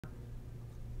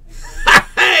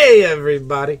Hey,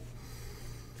 everybody.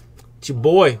 It's your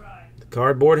boy, the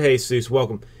Cardboard Jesus.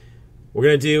 Welcome. We're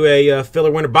going to do a filler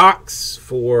winter box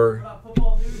for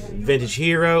Vintage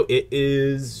Hero. It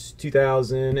is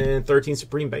 2013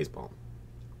 Supreme Baseball.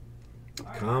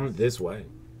 Come this way.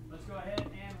 Let's go ahead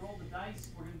and roll the dice.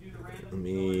 We're going to do the random. Let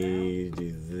me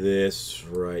do this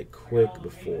right quick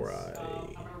before I'm I...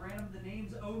 going to random the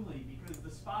names only because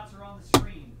the spots are on the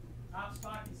screen. Top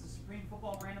spot is the Supreme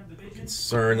Football Random Division.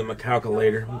 Concerned that my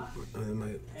calculator,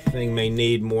 my thing may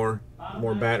need more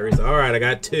batteries. All right, I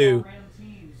got two.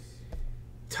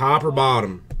 Top or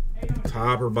bottom?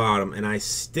 Top or bottom? And I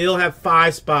still have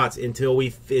 5 spots until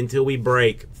we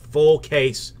break. Full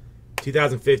case,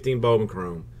 2015 Bowman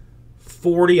Chrome.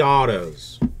 40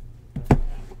 autos.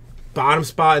 Bottom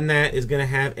spot in that is going to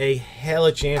have a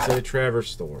hella chance of a Trevor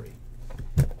story.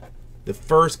 The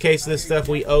first case of this stuff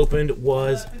we opened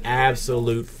was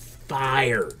absolute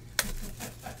fire.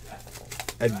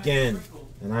 Again,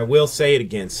 and I will say it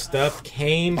again, stuff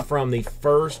came from the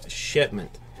first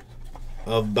shipment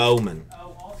of Bowman.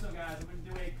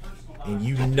 And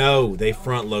you know they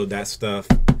front load that stuff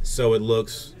so it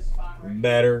looks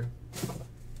better.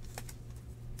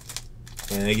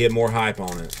 And they get more hype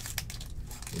on it.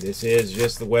 This is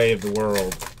just the way of the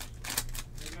world.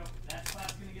 There you go. That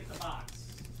spot's going to get the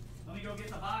box. Let me go get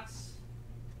the box.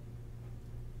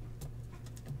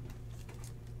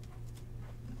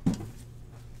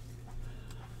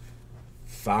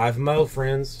 Five mo,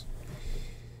 friends.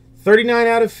 39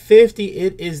 out of 50.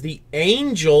 It is the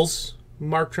Angels,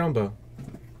 Mark Trumbo.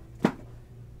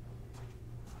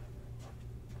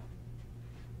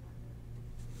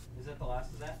 Is that the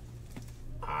last of that?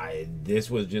 This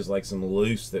was just like some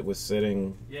loose that was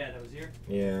sitting. Yeah, that was here.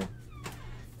 Yeah.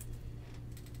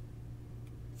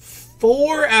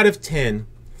 4 out of 10.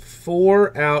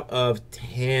 4 out of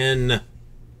 10.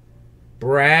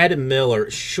 Brad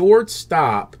Miller,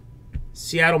 shortstop,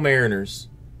 Seattle Mariners.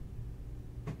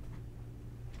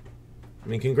 I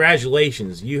mean,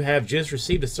 congratulations. You have just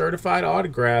received a certified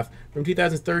autograph from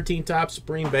 2013 Top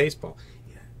Supreme Baseball.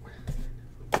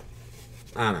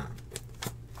 I don't know.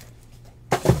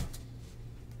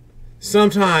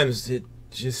 Sometimes it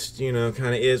just, you know,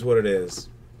 kind of is what it is.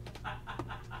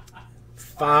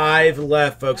 5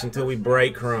 left, folks, until we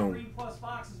break Chrome. Supreme Plus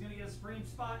box is going to get a Supreme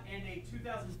spot and a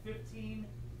 2015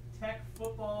 Tech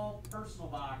Football personal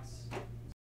box.